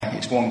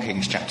1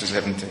 Kings chapter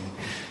 17.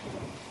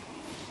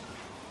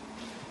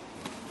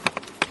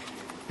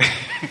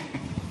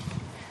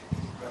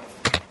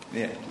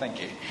 Yeah,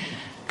 thank you.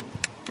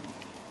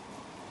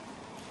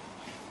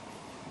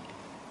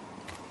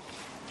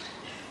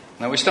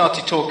 Now, we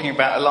started talking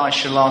about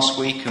Elisha last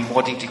week and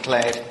what he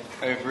declared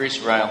over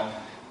Israel.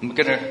 And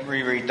we're going to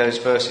reread those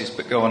verses,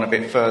 but go on a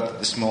bit further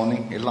this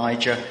morning.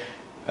 Elijah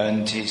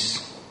and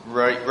his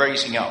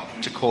raising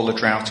up to call a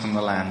drought on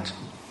the land.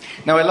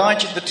 Now,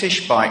 Elijah the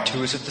Tishbite,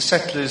 who was of the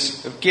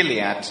settlers of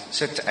Gilead,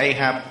 said to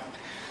Ahab,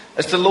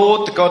 "As the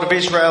Lord, the God of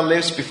Israel,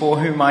 lives before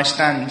whom I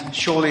stand,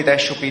 surely there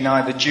shall be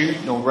neither dew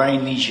nor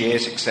rain these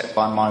years except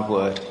by my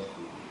word."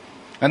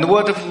 And the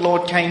word of the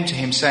Lord came to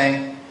him,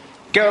 saying,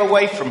 "Go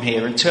away from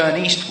here and turn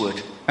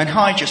eastward, and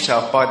hide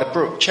yourself by the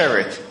brook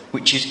Cherith,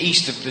 which is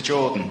east of the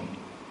Jordan.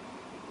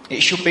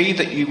 It shall be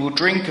that you will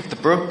drink of the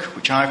brook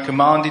which I have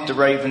commanded the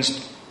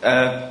ravens,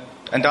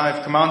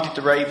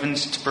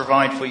 to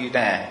provide for you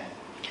there."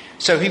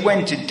 So he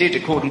went and did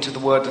according to the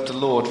word of the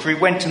Lord, for he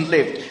went and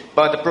lived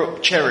by the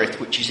brook Cherith,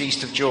 which is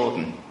east of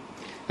Jordan.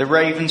 The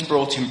ravens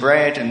brought him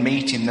bread and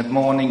meat in the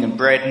morning, and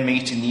bread and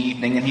meat in the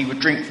evening, and he would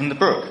drink from the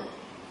brook.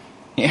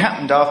 It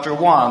happened after a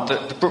while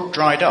that the brook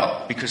dried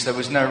up, because there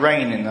was no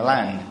rain in the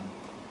land.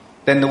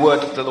 Then the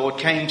word of the Lord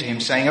came to him,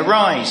 saying,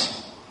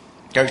 "Arise,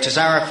 go to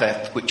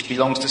Zarephath, which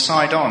belongs to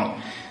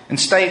Sidon, and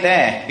stay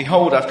there.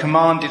 Behold, I've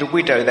commanded a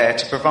widow there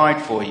to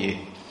provide for you."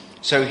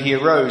 So he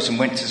arose and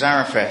went to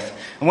Zarephath.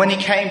 And when he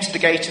came to the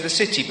gate of the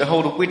city,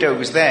 behold, a widow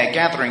was there,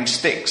 gathering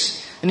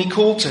sticks. And he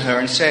called to her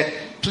and said,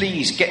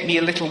 "Please get me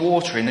a little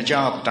water in a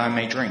jar that I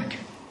may drink."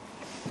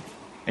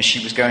 As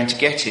she was going to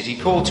get it, he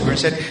called to her and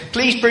said,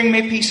 "Please bring me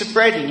a piece of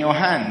bread in your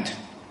hand."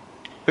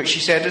 But she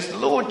said, "As the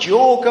Lord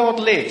your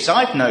God lives,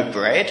 I've no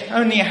bread,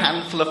 only a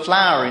handful of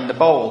flour in the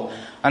bowl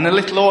and a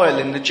little oil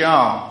in the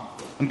jar.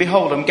 And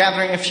behold, I'm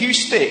gathering a few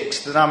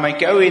sticks that I may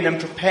go in and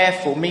prepare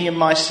for me and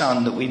my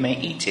son, that we may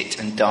eat it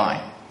and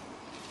die."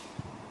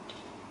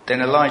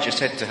 Then Elijah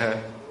said to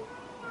her,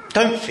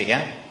 "Don't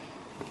fear.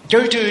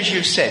 Go do as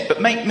you've said,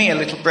 but make me a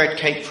little bread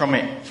cake from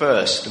it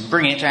first, and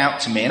bring it out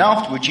to me, and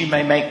afterwards you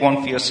may make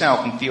one for yourself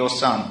and for your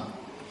son.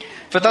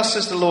 For thus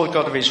says the Lord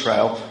God of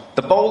Israel,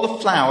 the bowl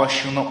of flour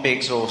shall not be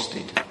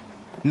exhausted,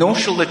 nor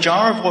shall the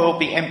jar of oil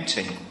be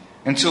empty,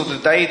 until the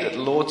day that the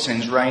Lord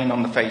sends rain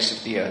on the face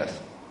of the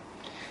earth."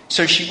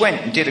 So she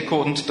went and did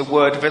according to the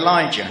word of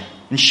Elijah,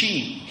 and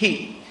she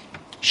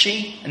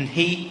and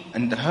he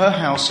and her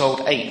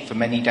household ate for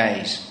many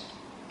days.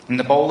 And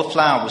the bowl of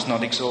flour was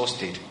not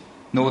exhausted,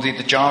 nor did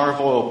the jar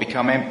of oil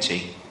become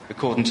empty,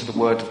 according to the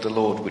word of the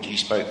Lord which he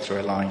spoke through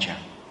Elijah.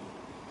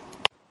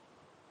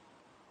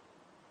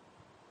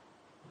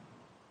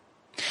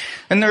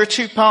 And there are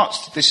two parts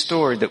to this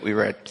story that we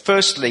read.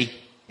 Firstly,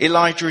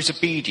 Elijah is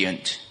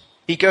obedient.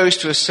 He goes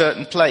to a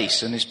certain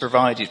place and is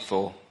provided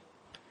for.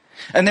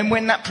 And then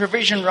when that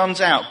provision runs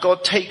out,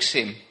 God takes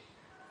him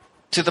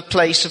to the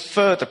place of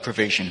further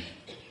provision.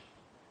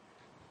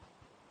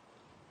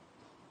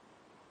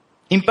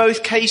 In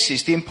both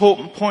cases, the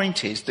important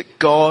point is that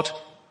God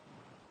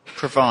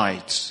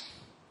provides.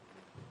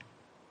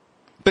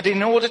 But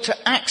in order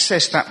to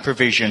access that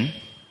provision,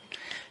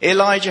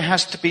 Elijah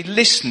has to be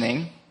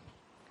listening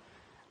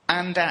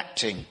and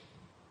acting.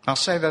 I'll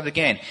say that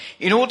again.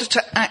 In order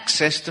to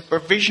access the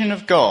provision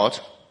of God,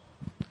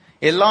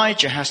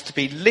 Elijah has to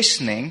be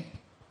listening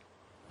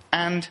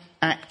and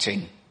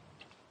acting.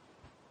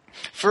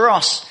 For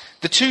us,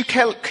 the two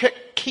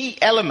key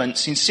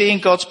elements in seeing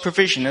God's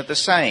provision are the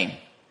same.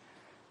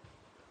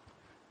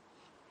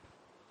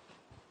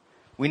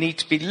 We need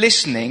to be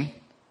listening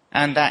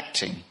and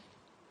acting.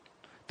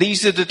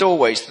 These are the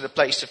doorways to the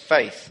place of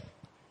faith.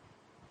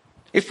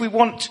 If we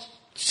want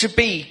to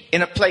be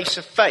in a place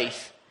of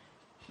faith,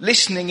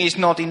 listening is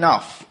not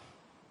enough.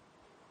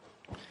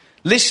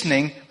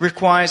 Listening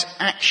requires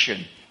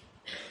action.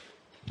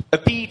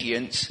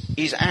 Obedience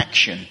is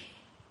action.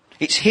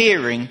 It's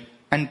hearing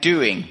and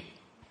doing.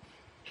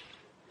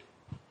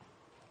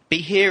 Be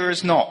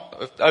hearers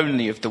not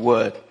only of the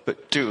word,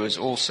 but doers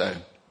also.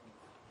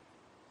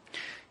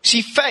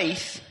 See,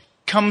 faith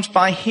comes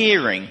by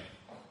hearing,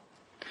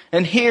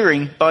 and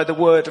hearing by the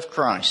word of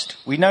Christ.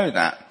 We know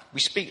that.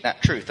 We speak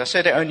that truth. I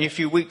said it only a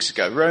few weeks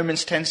ago,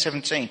 Romans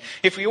 10:17.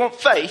 If we want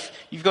faith,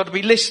 you've got to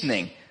be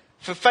listening.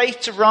 For faith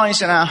to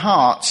rise in our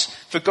hearts,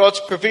 for God's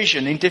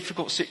provision in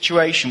difficult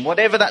situation,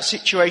 whatever that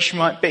situation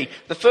might be,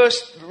 the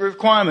first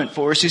requirement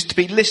for us is to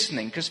be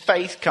listening, because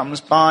faith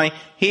comes by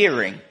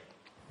hearing.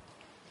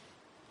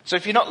 So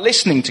if you're not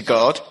listening to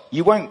God,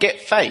 you won't get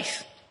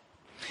faith.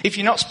 If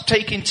you're not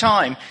taking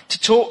time to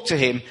talk to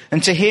him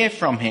and to hear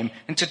from him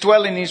and to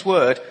dwell in his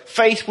word,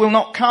 faith will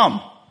not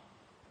come.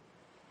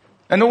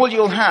 And all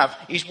you'll have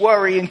is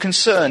worry and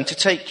concern to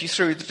take you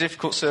through the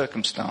difficult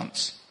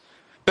circumstance.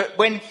 But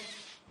when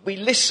we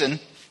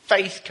listen,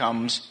 faith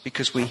comes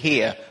because we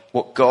hear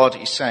what God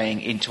is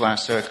saying into our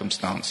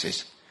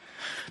circumstances.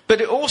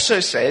 But it also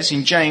says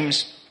in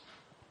James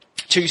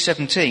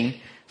 2:17,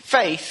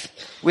 faith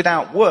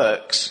without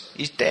works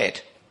is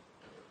dead.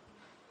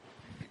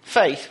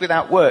 Faith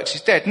without works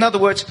is dead. In other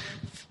words,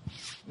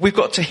 We've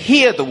got to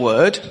hear the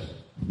word,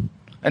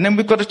 and then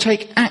we've got to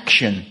take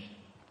action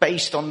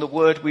based on the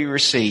word we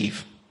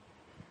receive.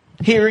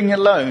 Hearing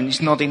alone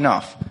is not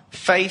enough.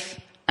 Faith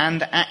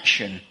and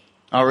action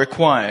are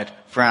required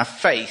for our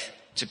faith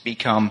to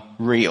become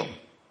real.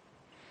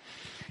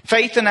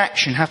 Faith and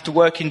action have to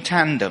work in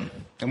tandem,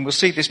 and we'll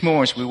see this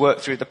more as we work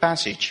through the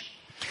passage.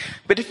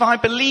 But if I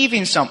believe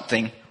in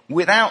something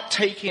without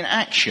taking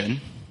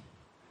action,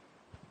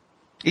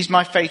 is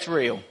my faith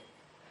real?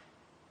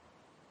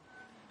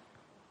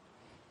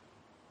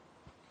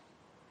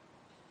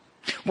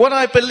 What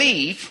I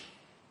believe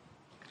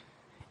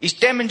is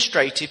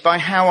demonstrated by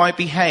how I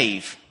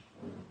behave.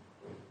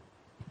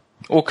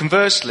 Or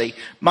conversely,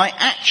 my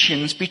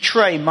actions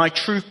betray my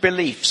true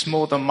beliefs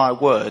more than my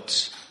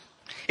words.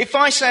 If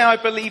I say I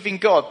believe in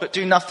God but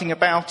do nothing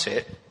about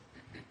it,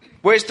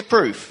 where's the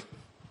proof?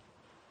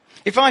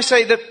 If I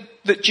say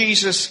that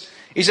Jesus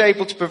is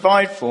able to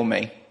provide for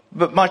me,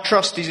 but my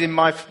trust is in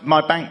my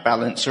bank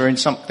balance or in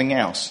something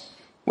else,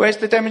 where's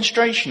the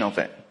demonstration of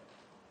it?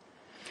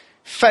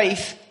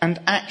 Faith and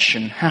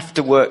action have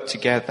to work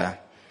together.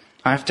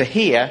 I have to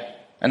hear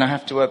and I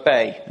have to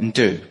obey and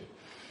do.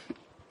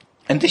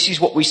 And this is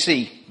what we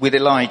see with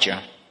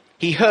Elijah.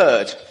 He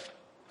heard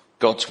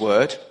God's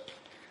word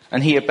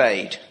and he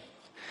obeyed.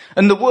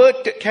 And the word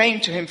that came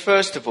to him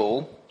first of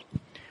all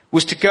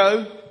was to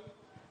go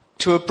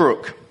to a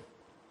brook.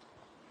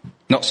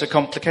 Not so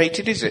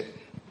complicated, is it?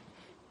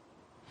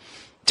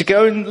 To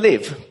go and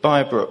live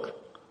by a brook.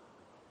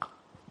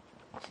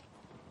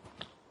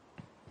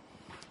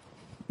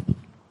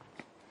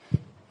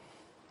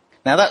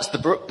 Now that's the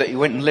brook that he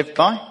went and lived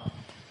by.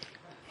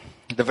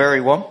 The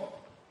very one.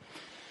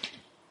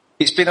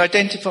 It's been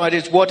identified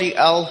as Wadi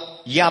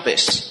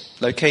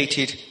al-Yabis,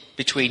 located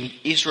between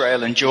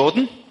Israel and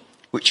Jordan,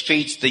 which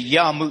feeds the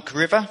Yarmouk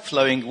River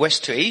flowing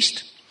west to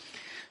east,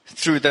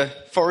 through the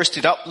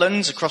forested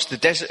uplands across the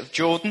desert of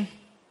Jordan.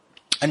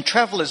 And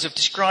travellers have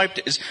described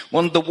it as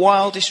one of the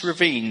wildest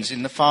ravines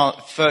in the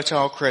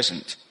Fertile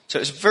Crescent. So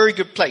it's a very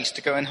good place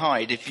to go and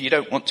hide if you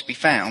don't want to be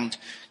found,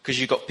 because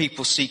you've got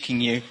people seeking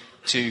you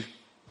to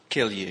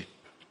kill you.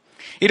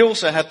 It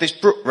also had this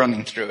brook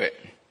running through it,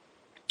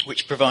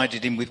 which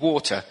provided him with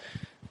water,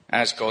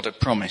 as God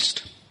had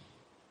promised.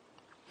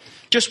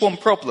 Just one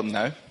problem,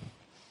 though.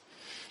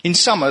 In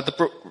summer, the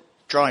brook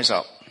dries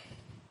up.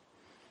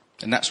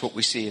 And that's what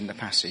we see in the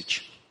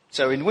passage.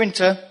 So in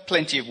winter,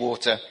 plenty of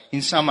water.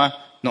 In summer,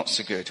 not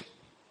so good.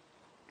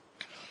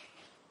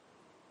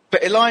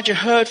 But Elijah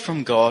heard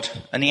from God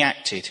and he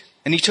acted.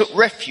 And he took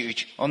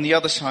refuge on the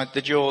other side of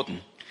the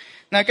Jordan.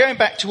 Now, going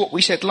back to what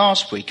we said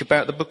last week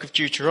about the book of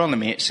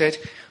Deuteronomy, it said,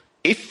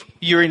 if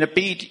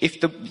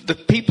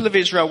the people of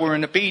Israel were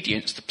in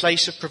obedience, the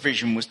place of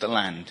provision was the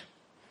land.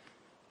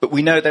 But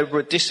we know they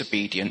were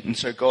disobedient, and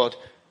so God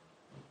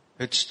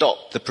had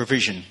stopped the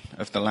provision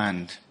of the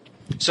land.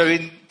 So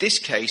in this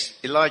case,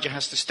 Elijah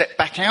has to step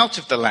back out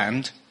of the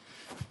land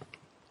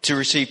to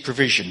receive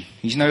provision.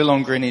 He's no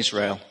longer in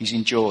Israel, he's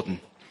in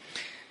Jordan.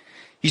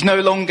 He's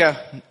no longer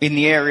in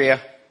the area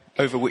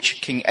over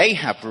which King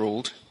Ahab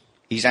ruled.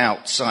 He's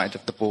outside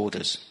of the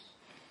borders.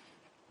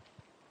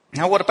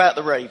 Now, what about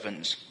the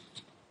ravens?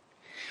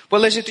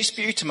 Well, there's a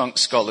dispute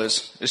amongst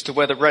scholars as to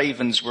whether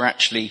ravens were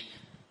actually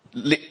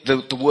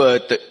the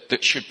word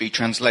that should be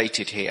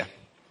translated here.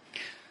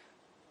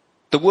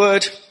 The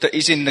word that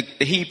is in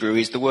the Hebrew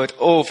is the word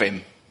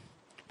Orvim,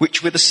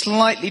 which with a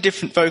slightly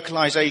different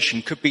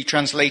vocalization could be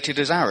translated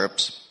as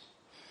Arabs.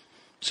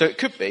 So it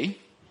could be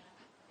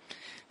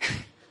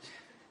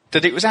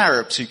that it was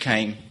Arabs who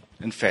came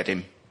and fed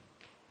him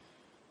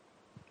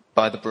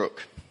by the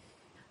brook.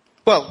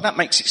 Well, that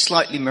makes it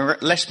slightly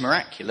less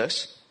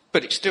miraculous,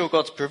 but it's still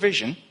God's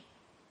provision.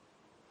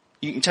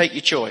 You can take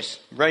your choice.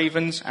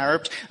 Ravens,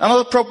 Arabs.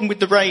 Another problem with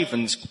the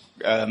ravens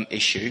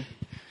issue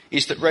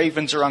is that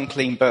ravens are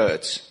unclean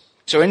birds.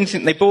 So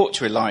anything they brought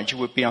to Elijah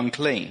would be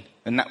unclean,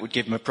 and that would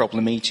give him a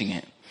problem eating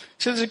it.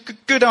 So there's a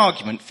good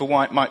argument for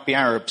why it might be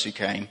Arabs who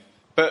came,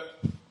 but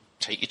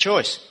take your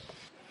choice.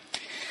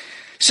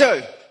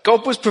 So,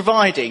 God was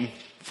providing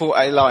for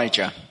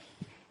Elijah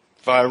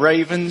via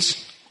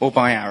ravens or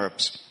by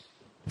Arabs.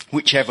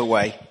 Whichever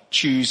way,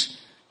 choose,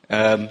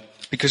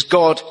 because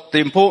God, the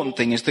important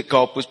thing is that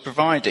God was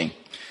providing.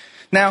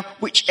 Now,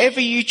 whichever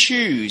you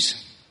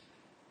choose,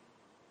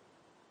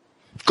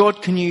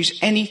 God can use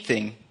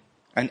anything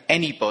and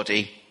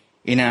anybody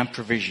in our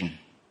provision.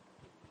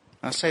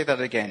 I'll say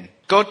that again.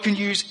 God can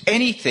use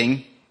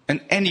anything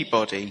and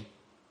anybody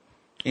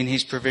in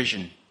his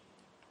provision.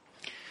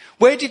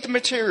 Where did the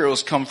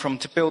materials come from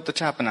to build the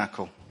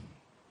tabernacle?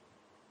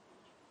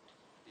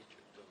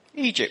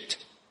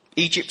 Egypt.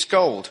 Egypt's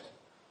gold.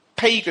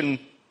 Pagan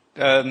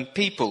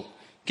people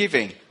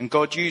giving, and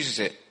God uses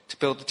it to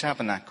build the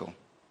tabernacle.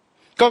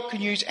 God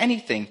can use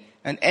anything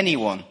and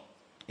anyone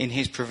in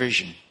his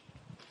provision.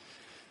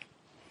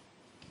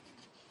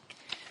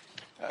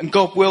 And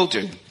God will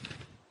do,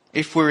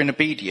 if we're in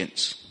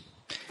obedience.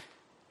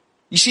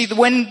 You see,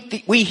 when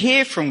we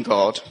hear from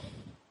God,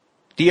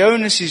 the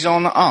onus is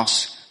on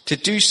us to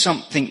do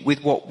something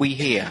with what we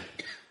hear.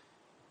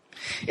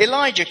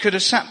 Elijah could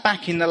have sat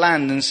back in the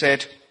land and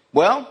said,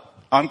 well,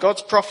 I'm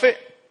God's prophet.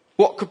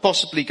 What could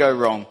possibly go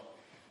wrong?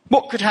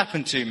 What could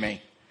happen to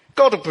me?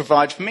 God will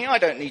provide for me. I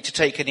don't need to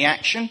take any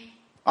action.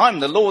 I'm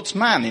the Lord's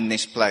man in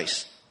this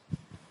place.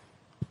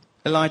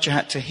 Elijah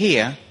had to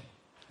hear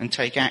and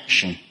take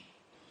action.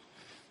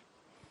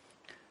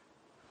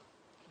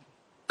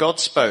 God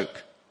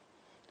spoke.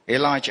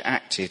 Elijah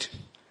acted.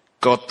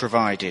 God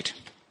provided.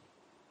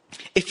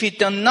 If he'd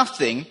done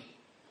nothing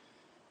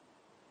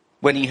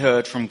when he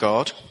heard from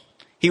God,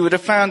 he would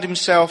have found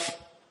himself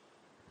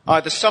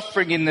either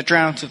suffering in the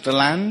drought of the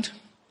land,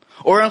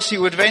 or else he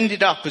would have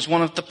ended up as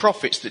one of the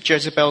prophets that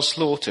Jezebel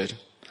slaughtered.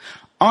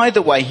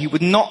 Either way, he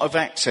would not have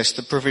accessed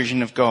the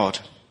provision of God.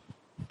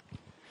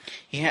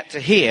 He had to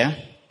hear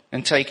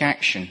and take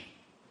action.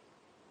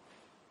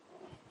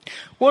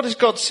 What has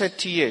God said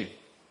to you?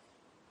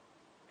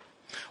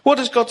 What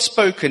has God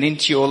spoken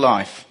into your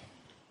life?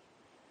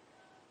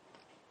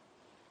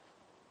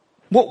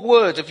 What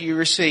word have you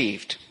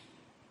received?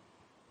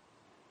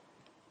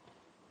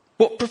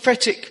 What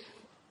prophetic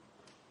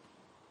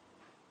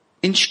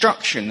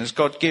instruction has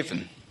God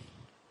given?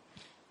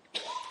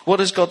 What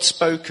has God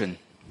spoken?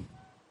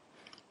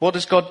 What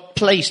has God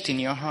placed in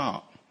your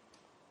heart?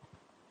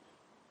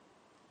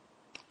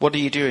 What are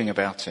you doing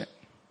about it?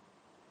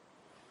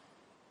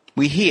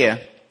 We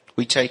hear,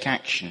 we take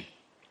action.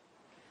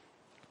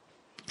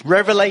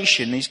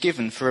 Revelation is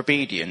given for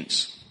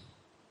obedience.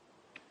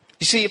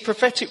 You see, a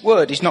prophetic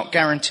word is not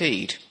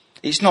guaranteed.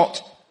 It's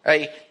not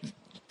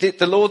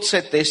the Lord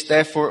said this,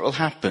 therefore it will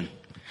happen.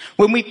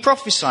 When we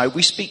prophesy,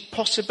 we speak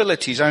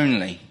possibilities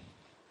only.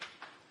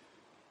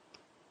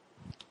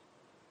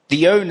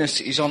 The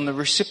onus is on the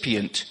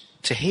recipient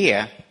to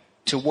hear,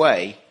 to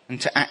weigh, and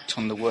to act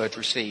on the word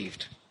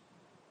received.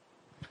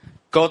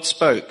 God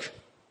spoke.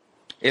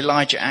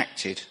 Elijah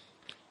acted.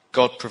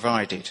 God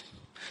provided.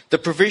 The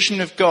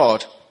provision of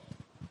God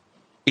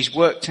is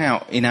worked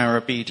out in our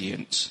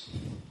obedience.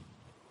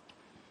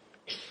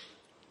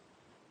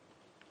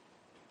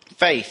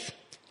 Faith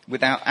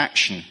without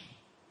action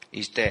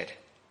is dead.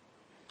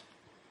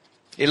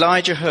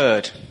 Elijah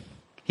heard,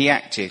 he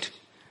acted,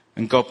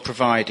 and God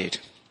provided.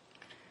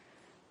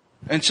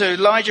 And so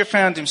Elijah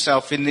found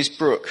himself in this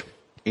brook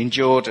in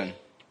Jordan,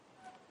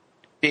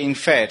 being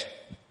fed,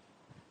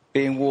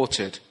 being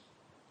watered,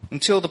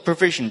 until the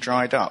provision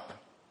dried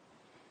up.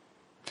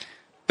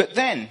 But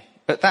then,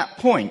 at that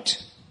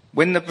point,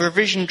 when the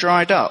provision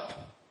dried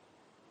up,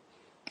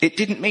 it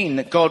didn't mean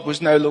that God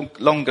was no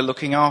longer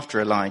looking after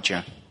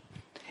Elijah.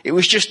 It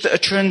was just that a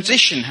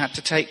transition had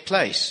to take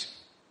place.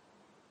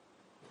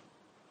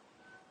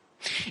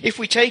 If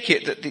we take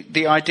it that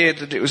the idea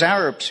that it was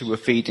Arabs who were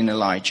feeding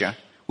Elijah,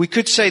 we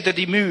could say that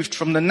he moved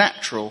from the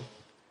natural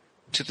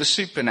to the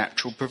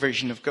supernatural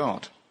provision of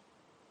God.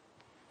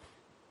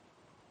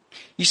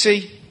 You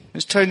see,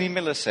 as Tony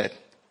Miller said,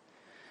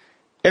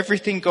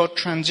 everything God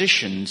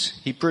transitions,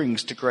 he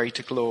brings to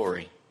greater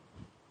glory.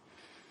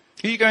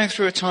 Are you going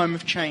through a time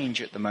of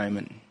change at the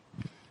moment?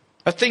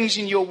 Are things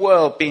in your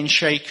world being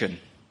shaken?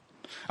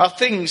 Are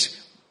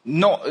things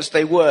not as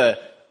they were?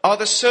 Are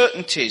the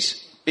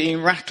certainties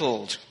being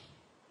rattled?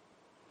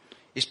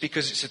 It's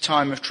because it's a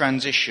time of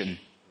transition.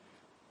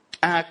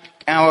 Our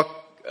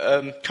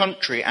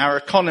country, our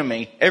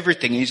economy,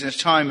 everything is in a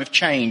time of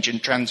change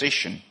and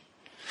transition.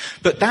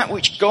 But that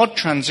which God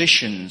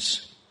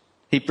transitions,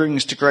 he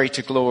brings to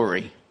greater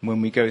glory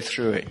when we go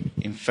through it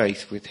in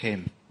faith with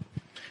him.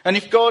 And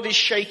if God is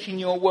shaking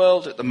your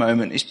world at the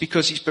moment, it's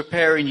because he's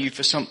preparing you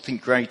for something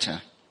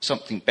greater,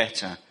 something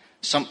better,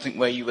 something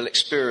where you will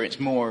experience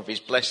more of his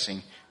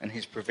blessing and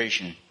his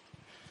provision.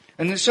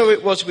 And so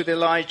it was with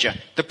Elijah.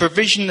 The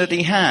provision that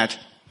he had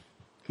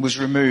was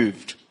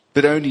removed,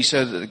 but only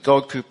so that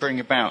God could bring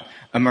about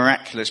a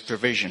miraculous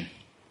provision.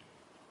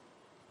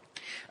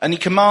 And he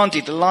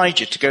commanded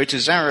Elijah to go to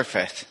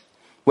Zarephath,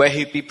 where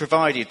he'd be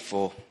provided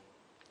for.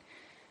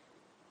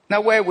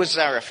 Now, where was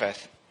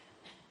Zarephath?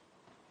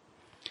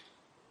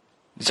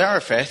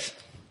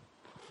 Zarephath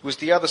was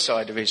the other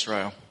side of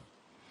Israel.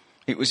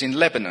 It was in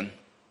Lebanon,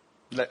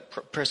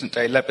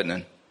 present-day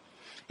Lebanon.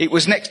 It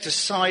was next to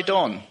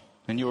Sidon,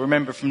 and you'll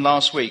remember from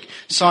last week,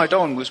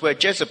 Sidon was where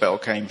Jezebel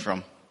came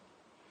from.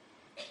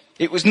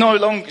 It was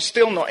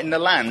still not in the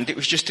land, it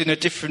was just in a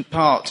different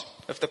part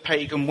of the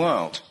pagan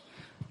world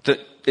that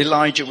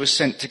Elijah was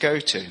sent to go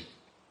to.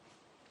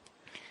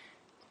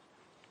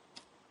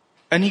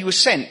 And he was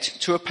sent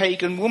to a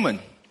pagan woman.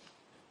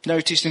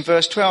 Notice in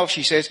verse 12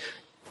 she says,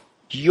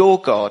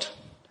 your God,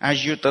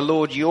 the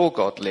Lord your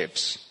God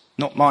lives.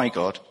 Not my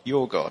God,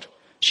 your God.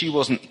 She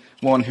wasn't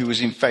one who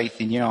was in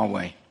faith in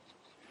Yahweh.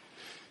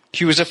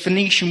 She was a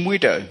Phoenician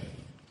widow.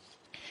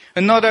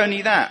 And not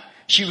only that,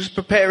 she was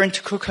preparing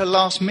to cook her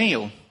last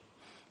meal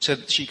so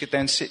that she could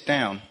then sit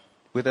down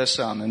with her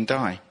son and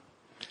die.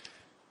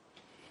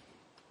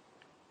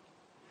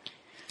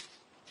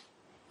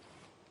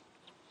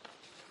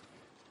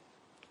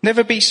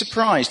 Never be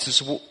surprised as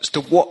to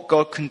what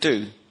God can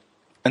do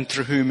and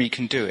through whom he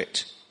can do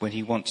it when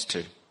he wants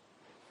to.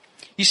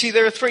 You see,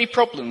 there are three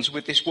problems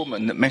with this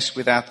woman that mess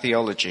with our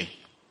theology.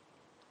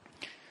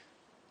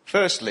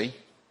 Firstly,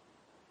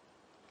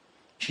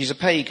 she's a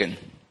pagan,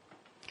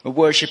 a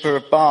worshipper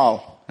of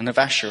Baal and of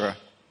Asherah.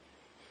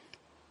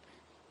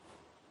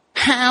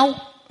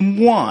 How and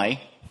why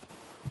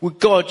would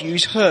God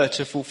use her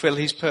to fulfill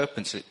his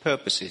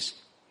purposes?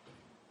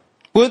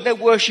 Weren't there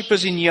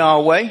worshippers in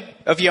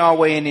of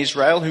Yahweh in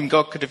Israel, whom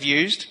God could have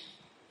used?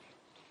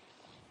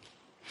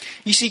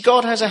 You see,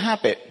 God has a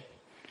habit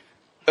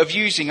of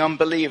using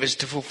unbelievers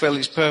to fulfill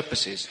his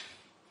purposes.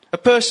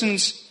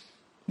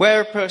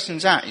 Where a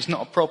person's at is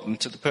not a problem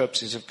to the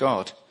purposes of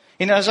God.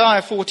 In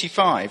Isaiah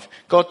 45,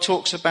 God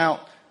talks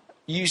about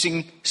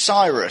using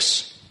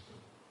Cyrus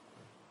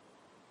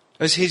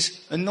as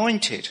his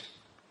anointed.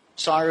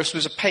 Cyrus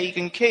was a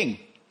pagan king,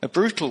 a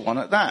brutal one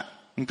at that.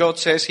 And God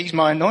says, he's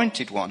my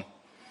anointed one.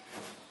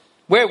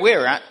 Where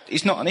we're at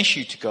is not an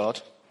issue to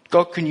God.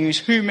 God can use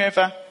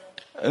whomever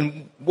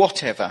and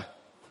whatever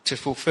to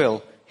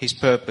fulfill his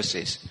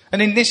purposes.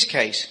 And in this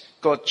case,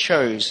 God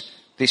chose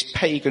this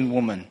pagan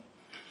woman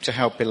to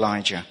help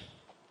Elijah.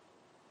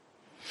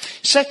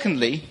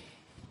 Secondly,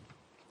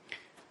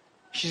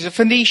 she's a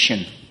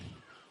Phoenician.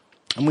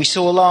 And we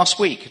saw last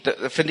week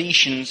that the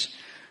Phoenicians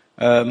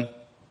weren't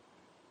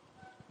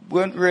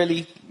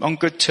really on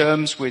good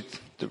terms with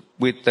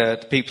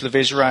the people of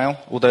Israel,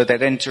 although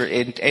they'd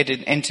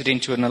entered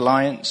into an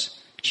alliance.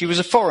 She was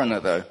a foreigner,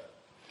 though.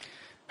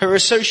 Her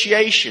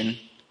association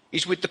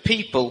is with the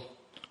people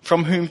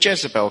from whom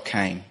Jezebel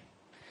came.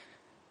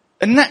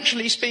 And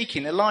naturally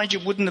speaking, Elijah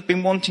wouldn't have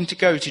been wanting to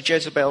go to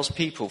Jezebel's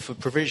people for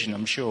provision,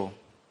 I'm sure,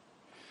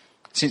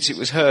 since it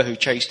was her who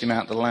chased him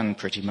out the land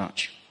pretty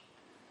much.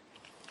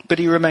 But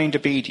he remained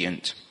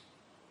obedient.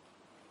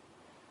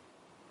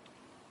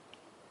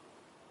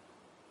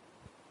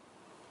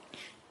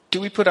 Do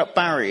we put up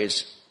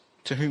barriers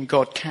to whom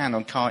God can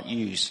or can't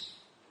use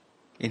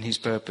in his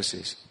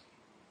purposes?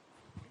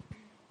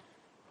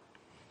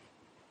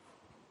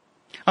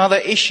 Are there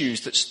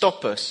issues that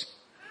stop us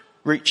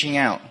reaching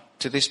out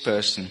to this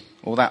person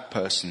or that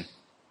person?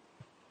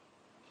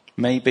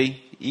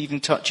 Maybe even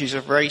touches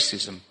of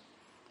racism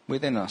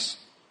within us.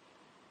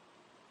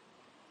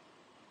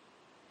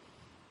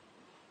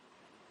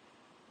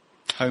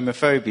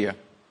 Homophobia.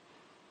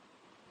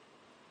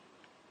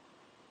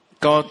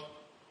 God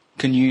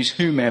can use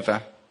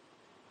whomever,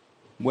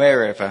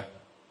 wherever,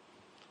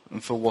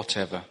 and for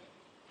whatever.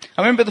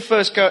 I remember the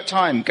first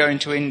time going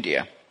to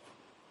India.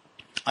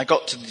 I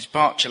got to the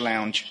departure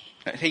lounge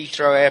at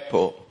Heathrow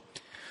Airport.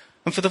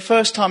 And for the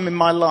first time in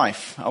my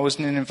life, I was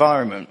in an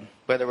environment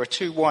where there were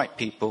 2 white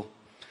people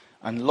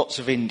and lots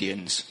of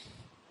Indians.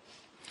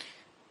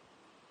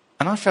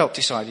 And I felt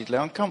decidedly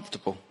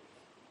uncomfortable.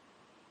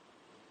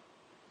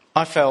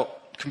 I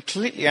felt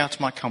completely out of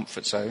my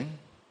comfort zone.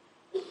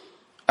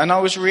 And I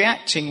was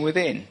reacting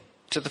within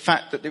to the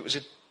fact that it was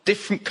a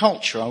different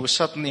culture I was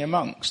suddenly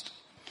amongst.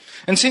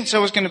 And since I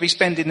was going to be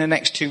spending the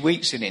next 2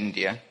 weeks in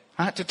India,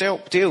 I had to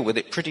deal with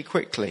it pretty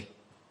quickly.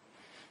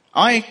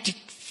 I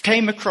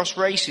came across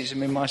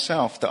racism in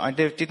myself that I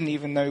didn't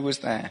even know was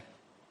there.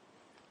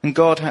 And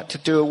God had to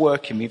do a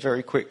work in me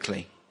very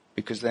quickly,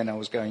 because then I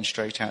was going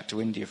straight out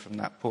to India from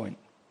that point.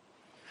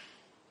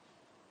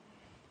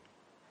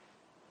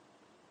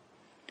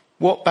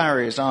 What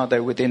barriers are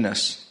there within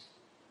us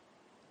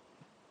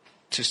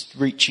to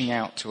reaching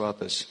out to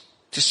others,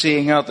 to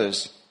seeing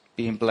others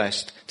being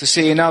blessed, to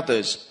seeing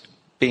others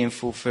being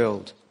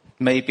fulfilled?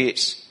 Maybe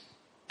it's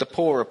the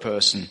poorer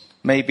person.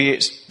 Maybe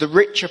it's the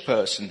richer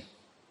person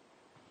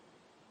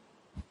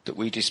that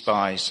we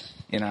despise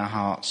in our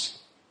hearts.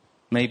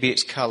 Maybe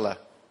it's colour.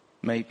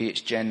 Maybe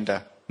it's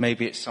gender.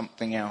 Maybe it's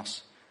something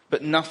else.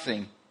 But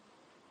nothing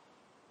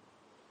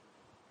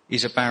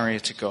is a barrier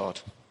to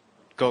God.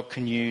 God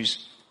can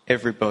use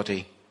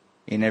everybody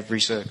in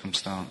every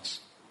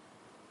circumstance,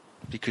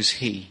 because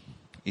he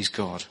is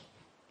God.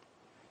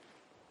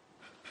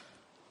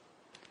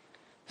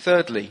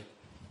 Thirdly,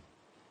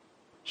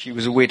 she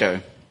was a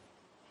widow.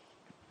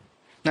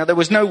 Now, there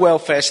was no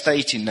welfare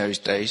state in those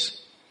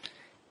days.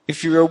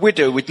 If you were a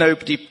widow with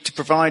nobody to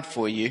provide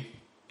for you,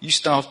 you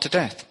starved to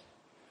death.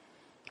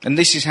 And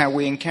this is how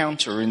we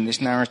encounter her in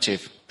this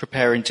narrative,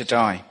 preparing to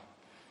die.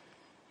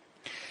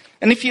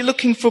 And if you're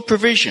looking for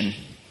provision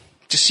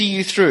to see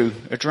you through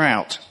a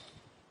drought,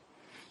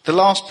 the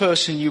last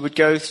person you would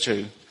go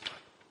to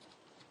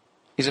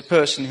is a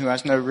person who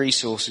has no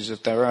resources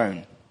of their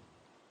own.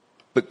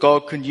 But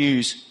God can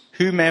use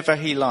whomever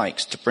he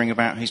likes to bring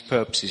about his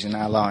purposes in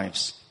our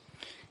lives.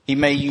 He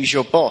may use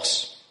your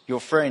boss, your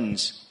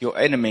friends, your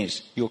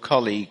enemies, your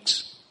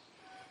colleagues.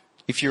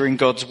 If you're in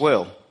God's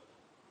will,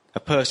 a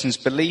person's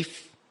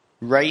belief,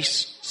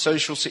 race,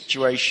 social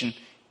situation,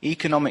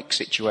 economic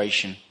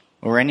situation,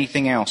 or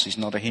anything else is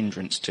not a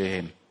hindrance to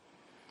him.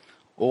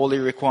 All he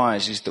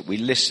requires is that we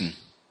listen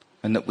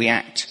and that we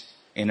act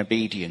in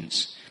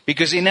obedience.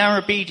 Because in our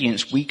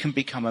obedience, we can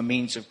become a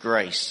means of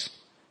grace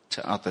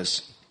to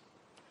others.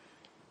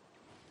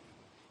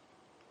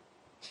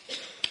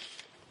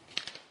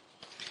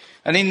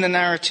 And in the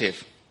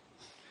narrative,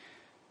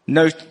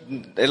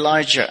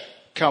 Elijah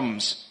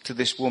comes to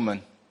this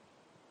woman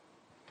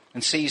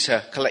and sees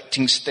her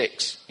collecting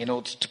sticks in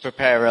order to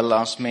prepare her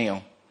last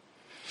meal.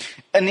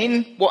 And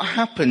in what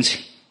happens,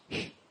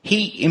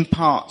 he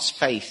imparts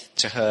faith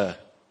to her.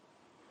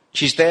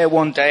 She's there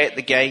one day at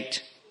the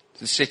gate,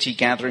 the city,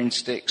 gathering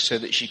sticks so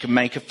that she can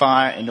make a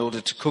fire in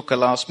order to cook a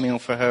last meal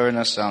for her and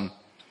her son.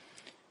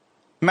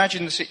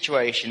 Imagine the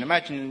situation.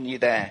 Imagine you're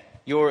there.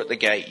 You're at the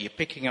gate. You're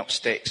picking up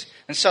sticks.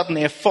 And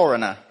suddenly a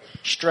foreigner,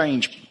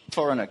 strange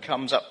foreigner,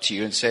 comes up to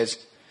you and says,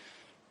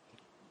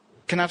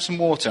 "Can I have some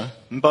water?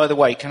 And by the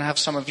way, can I have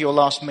some of your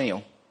last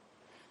meal?"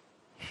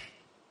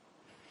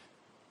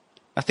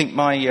 I think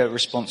my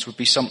response would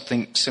be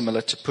something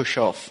similar to push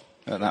off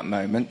at that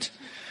moment.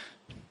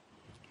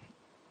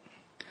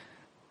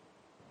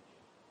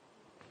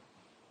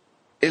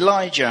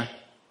 Elijah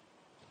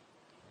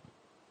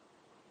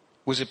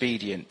was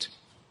obedient.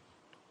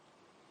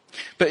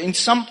 But in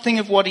something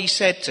of what he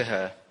said to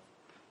her,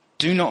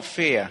 "Do not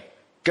fear.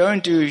 Go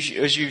and do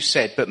as you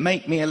said, but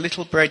make me a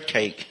little bread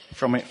cake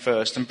from it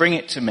first and bring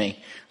it to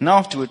me, and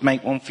afterward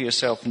make one for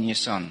yourself and your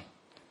son.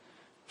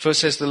 For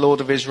says the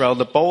Lord of Israel,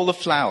 the bowl of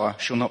flour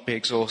shall not be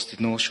exhausted,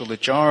 nor shall the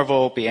jar of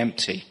oil be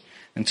empty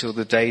until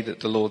the day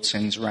that the Lord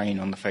sends rain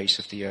on the face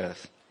of the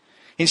earth."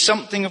 In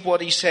something of what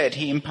he said,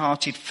 he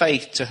imparted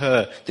faith to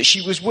her, that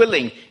she was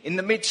willing, in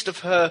the midst of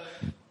her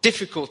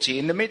difficulty,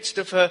 in the midst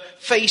of her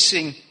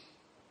facing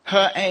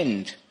her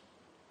end,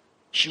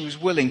 she was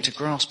willing to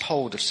grasp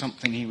hold of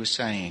something he was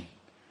saying.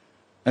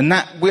 And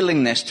that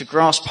willingness to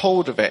grasp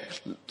hold of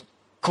it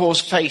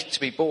caused faith to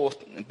be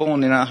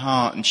born in her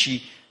heart. And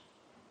she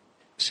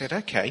said,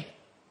 okay,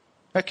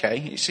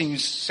 it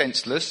seems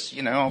senseless.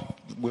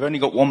 We've only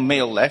got one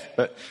meal left,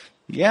 but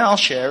yeah, I'll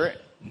share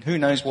it. Who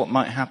knows what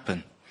might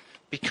happen?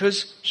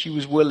 Because she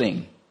was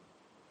willing.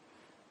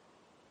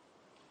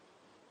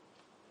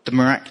 The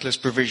miraculous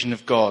provision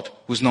of God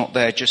was not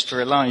there just for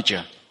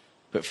Elijah,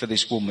 but for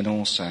this woman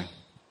also.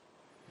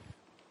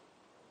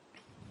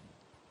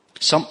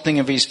 Something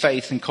of his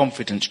faith and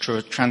confidence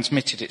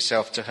transmitted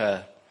itself to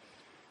her.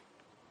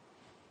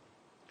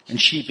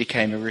 And she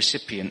became a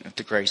recipient of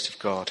the grace of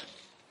God.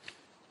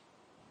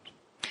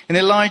 And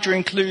Elijah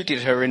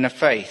included her in her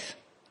faith.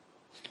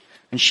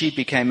 And she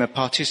became a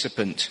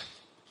participant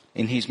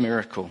in his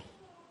miracle.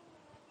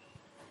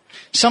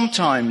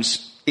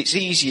 Sometimes it's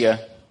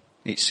easier,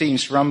 it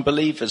seems, for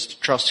unbelievers to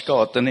trust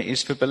God than it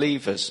is for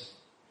believers.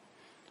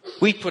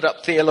 We put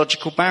up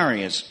theological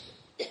barriers.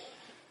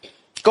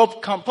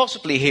 God can't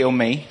possibly heal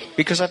me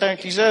because I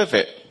don't deserve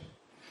it.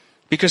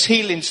 Because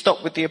healing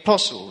stopped with the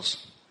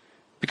apostles.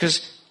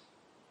 Because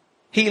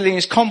healing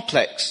is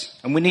complex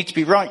and we need to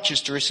be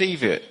righteous to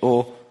receive it.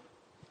 Or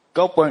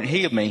God won't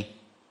heal me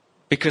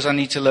because I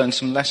need to learn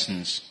some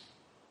lessons.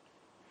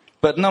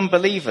 But an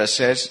unbeliever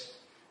says,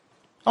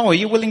 "Oh, are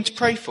you willing to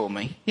pray for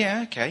me?"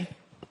 "Yeah, okay."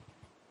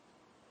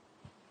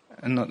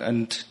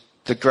 And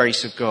the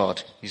grace of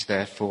God is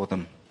there for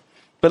them.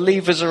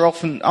 Unbelievers are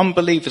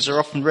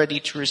often ready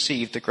to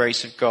receive the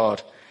grace of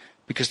God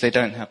because they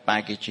don't have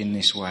baggage in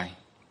this way.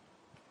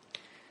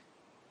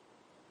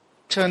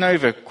 Turn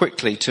over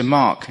quickly to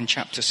Mark in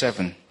chapter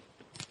 7.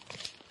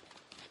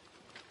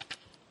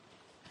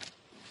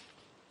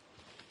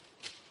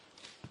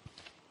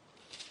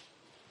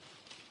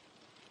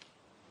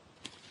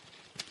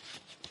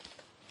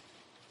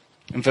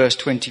 And verse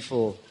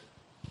 24.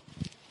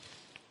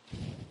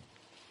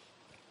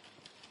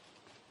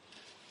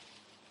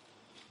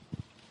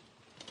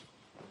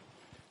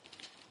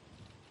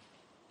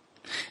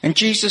 And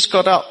Jesus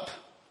got up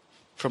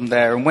from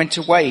there and went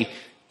away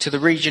to the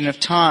region of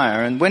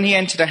Tyre. And when he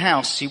entered a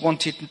house, he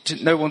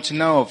wanted no one to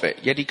know of it,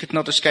 yet he could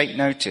not escape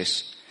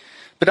notice.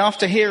 But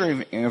after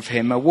hearing of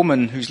him, a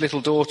woman whose little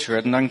daughter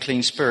had an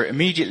unclean spirit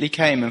immediately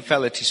came and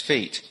fell at his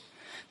feet.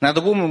 Now the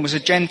woman was a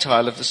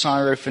Gentile of the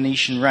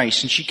Syrophoenician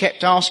race, and she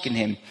kept asking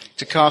him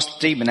to cast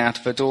the demon out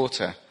of her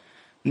daughter.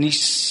 And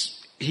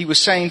he was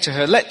saying to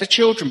her, "Let the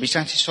children be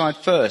satisfied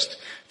first,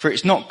 for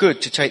it's not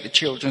good to take the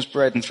children's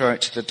bread and throw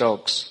it to the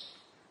dogs."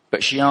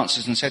 But she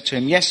answered and said to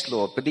him, "Yes,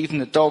 Lord, but even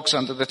the dogs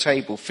under the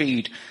table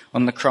feed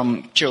on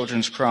the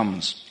children's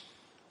crumbs."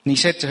 And he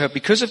said to her,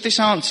 "Because of this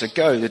answer,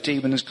 go, the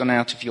demon has gone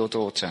out of your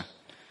daughter."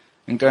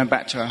 And going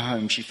back to her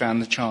home, she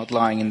found the child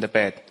lying in the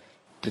bed,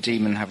 the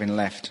demon having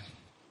left.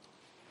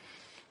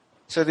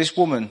 So this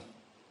woman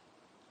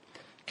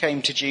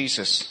came to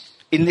Jesus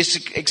in this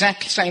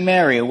exact same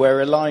area where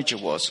Elijah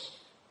was,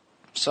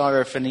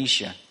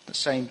 Syrophoenicia, the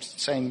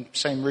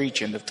same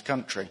region of the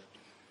country.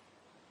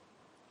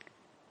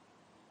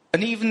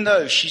 And even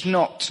though she's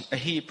not a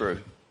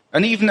Hebrew,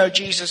 and even though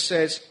Jesus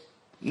says,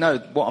 "No,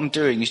 what I'm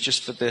doing is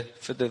just for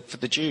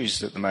the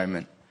Jews at the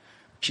moment,"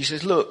 she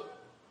says, "Look,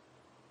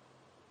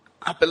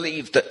 I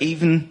believe that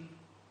even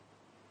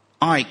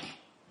I,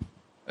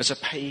 as a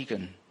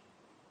pagan,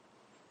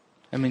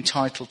 am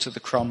entitled to the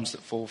crumbs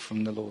that fall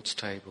from the Lord's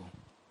table."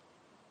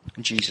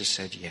 And Jesus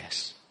said,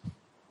 "Yes."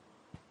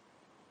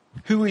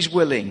 Who is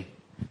willing?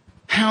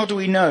 How do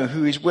we know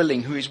who is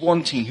willing, who is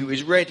wanting, who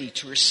is ready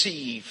to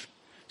receive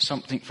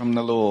something from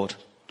the Lord?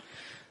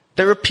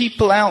 There are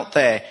people out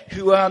there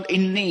who are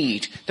in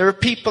need. There are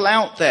people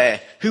out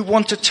there who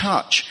want to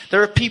touch.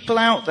 There are people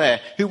out there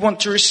who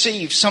want to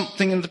receive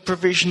something in the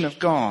provision of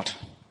God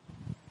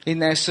in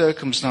their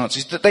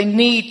circumstances, that they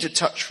need to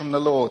touch from the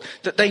Lord,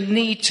 that they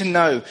need to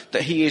know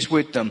that he is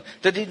with them,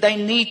 that they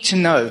need to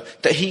know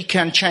that he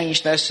can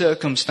change their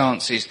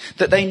circumstances,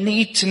 that they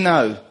need to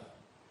know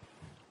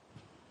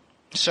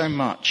so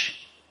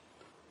much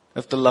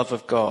of the love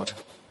of God.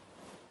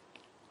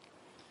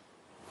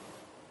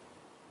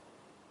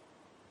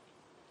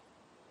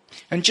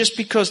 And just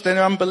because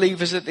they're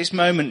unbelievers at this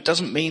moment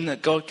doesn't mean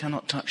that God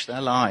cannot touch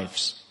their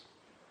lives.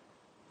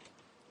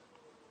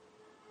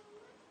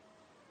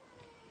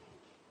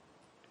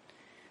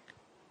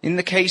 In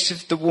the case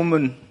of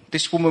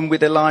this woman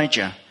with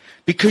Elijah,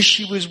 because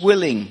she was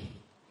willing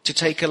to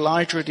take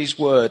Elijah at his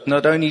word,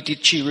 not only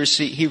did he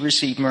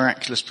receive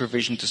miraculous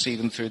provision to see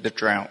them through the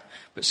drought,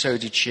 but so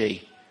did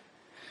she.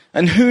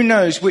 And who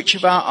knows which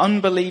of our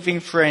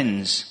unbelieving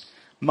friends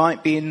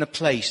might be in the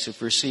place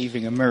of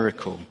receiving a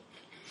miracle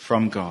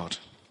from God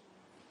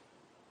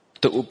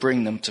that will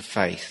bring them to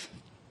faith.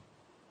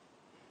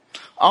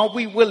 Are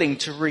we willing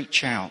to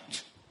reach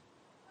out?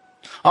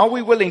 Are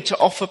we willing to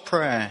offer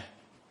prayer?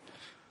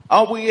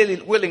 Are we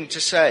willing to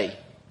say,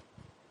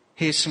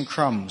 here's some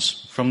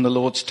crumbs from the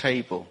Lord's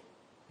table,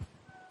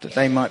 that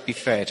they might be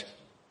fed,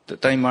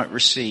 that they might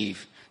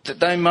receive, that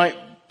they might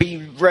be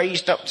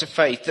raised up to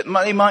faith, that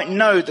they might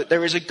know that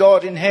there is a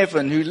God in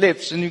heaven who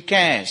lives and who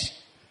cares?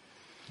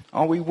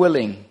 Are we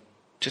willing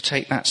to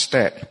take that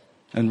step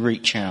and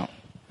reach out?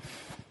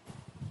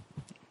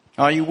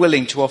 Are you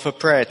willing to offer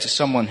prayer to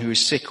someone who is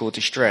sick or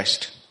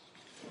distressed?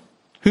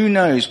 Who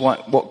knows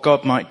what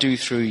God might do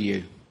through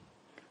you?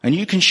 And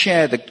you can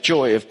share the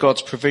joy of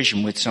God's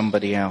provision with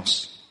somebody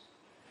else.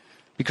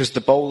 Because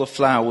the bowl of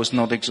flour was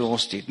not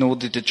exhausted, nor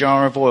did the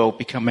jar of oil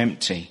become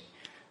empty,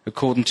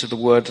 according to the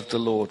word of the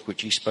Lord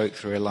which he spoke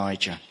through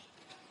Elijah.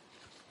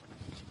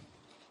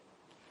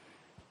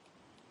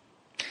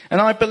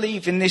 And I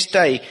believe in this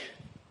day,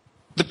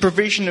 the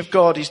provision of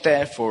God is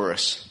there for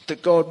us,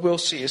 that God will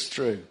see us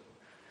through.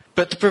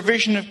 But the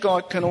provision of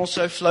God can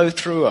also flow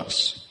through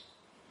us.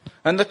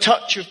 And the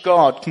touch of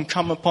God can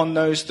come upon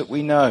those that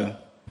we know.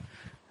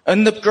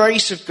 And the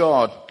grace of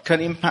God can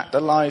impact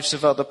the lives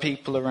of other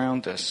people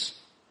around us.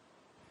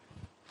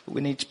 But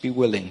we need to be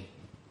willing.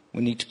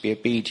 We need to be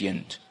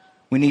obedient.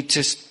 We need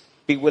to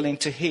be willing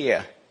to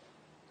hear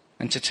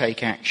and to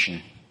take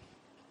action.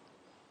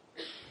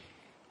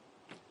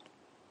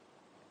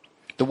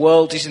 The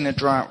world is in a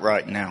drought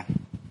right now.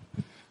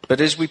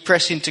 But as we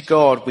press into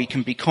God, we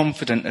can be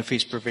confident of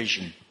his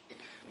provision.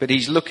 But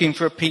he's looking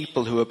for a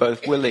people who are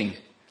both willing,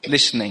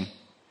 listening,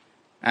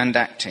 and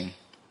acting.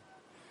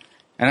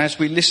 And as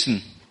we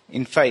listen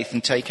in faith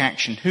and take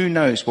action, who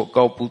knows what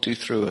God will do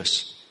through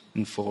us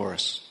and for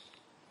us.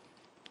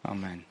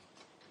 Amen.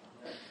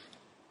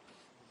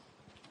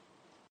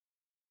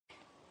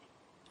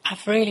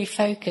 I've really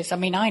focused. I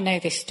mean, I know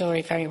this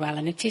story very well,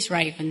 and it is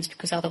ravens,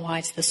 because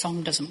otherwise the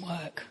song doesn't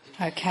work.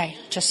 Okay,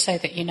 just so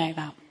that you know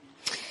that.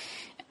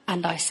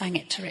 And I sang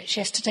it to Rich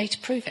yesterday to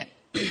prove it.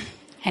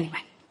 Anyway,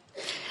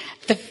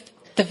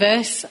 the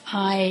verse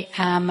I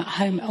am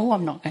home. Oh,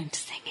 I'm not going to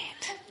sing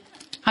it.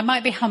 I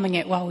might be humming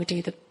it while we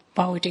do the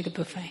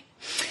buffet.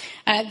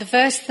 The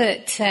verse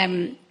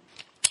that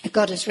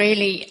God has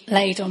really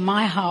laid on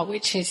my heart,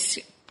 which has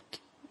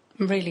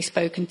really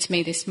spoken to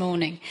me this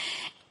morning,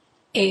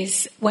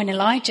 is when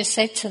Elijah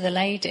said to the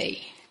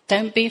lady,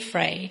 "Don't be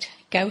afraid.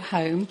 Go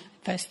home."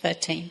 Verse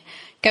 13.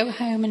 "Go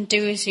home and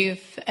do as you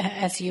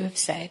have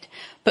said.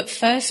 But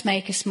first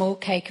make a small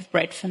cake of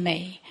bread for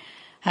me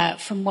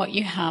from what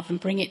you have and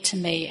bring it to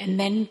me, and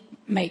then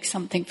make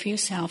something for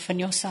yourself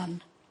and your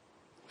son."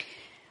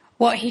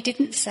 What he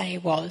didn't say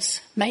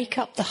was, make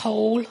up the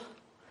whole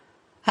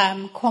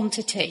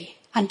quantity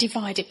and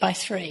divide it by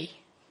 3.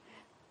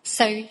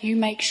 So you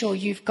make sure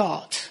you've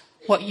got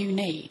what you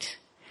need.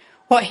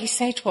 What he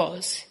said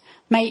was,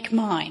 make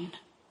mine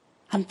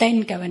and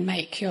then go and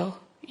make you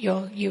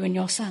and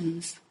your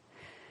sons.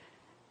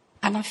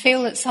 And I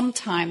feel that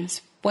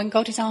sometimes when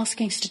God is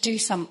asking us to do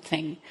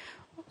something,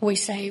 we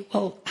say,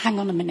 well, hang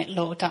on a minute,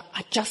 Lord,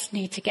 I just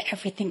need to get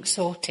everything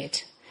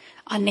sorted.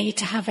 I need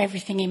to have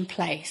everything in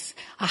place.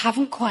 I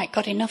haven't quite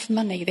got enough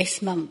money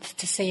this month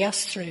to see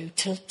us through,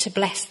 to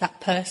bless that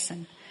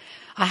person.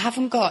 I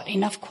haven't got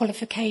enough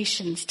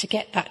qualifications to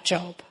get that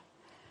job.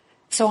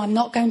 So I'm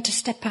not going to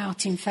step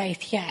out in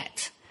faith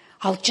yet.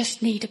 I'll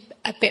just need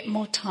a bit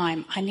more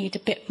time. I need a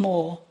bit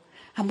more.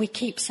 And we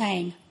keep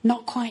saying,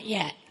 not quite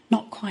yet,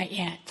 not quite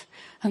yet.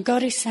 And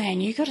God is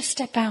saying, you've got to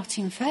step out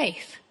in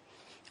faith.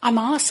 I'm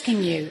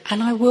asking you,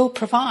 and I will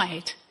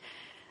provide.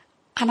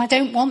 And I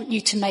don't want you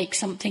to make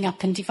something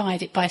up and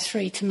divide it by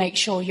 3 to make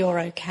sure you're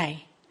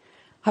okay.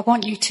 I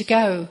want you to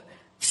go,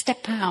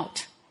 step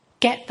out,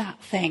 get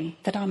that thing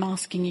that I'm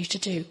asking you to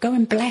do. Go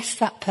and bless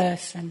that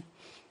person.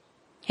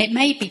 It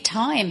may be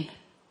time,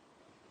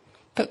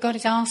 but God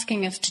is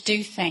asking us to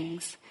do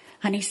things.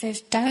 And he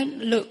says, don't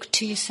look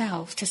to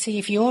yourself to see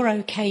if you're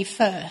okay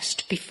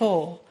first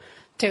before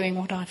doing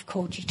what I've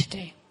called you to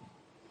do.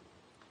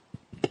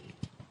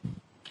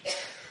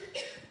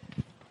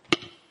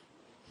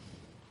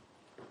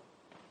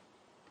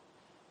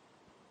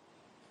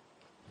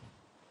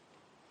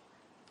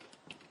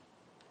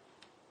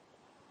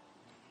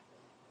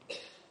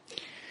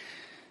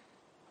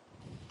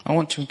 I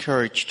want to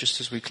encourage,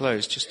 just as we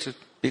close, just to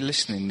be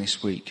listening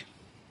this week.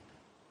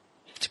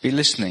 To be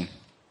listening.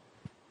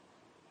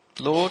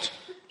 Lord,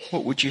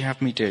 what would you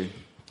have me do?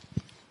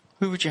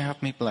 Who would you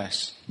have me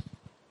bless?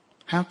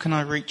 How can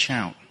I reach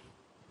out?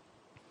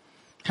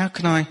 How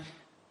can I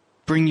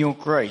bring your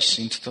grace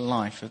into the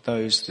life of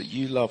those that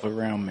you love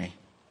around me?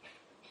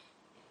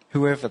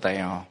 Whoever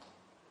they are.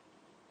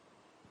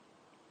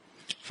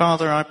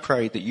 Father, I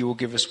pray that you will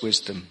give us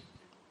wisdom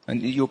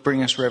and that you'll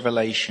bring us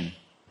revelation.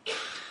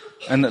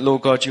 And that,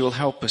 Lord God, you will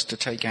help us to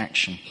take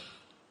action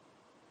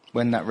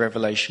when that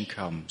revelation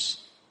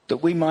comes. That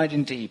we might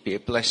indeed be a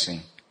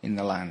blessing in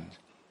the land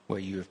where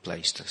you have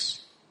placed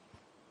us.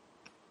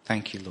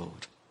 Thank you,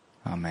 Lord.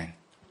 Amen.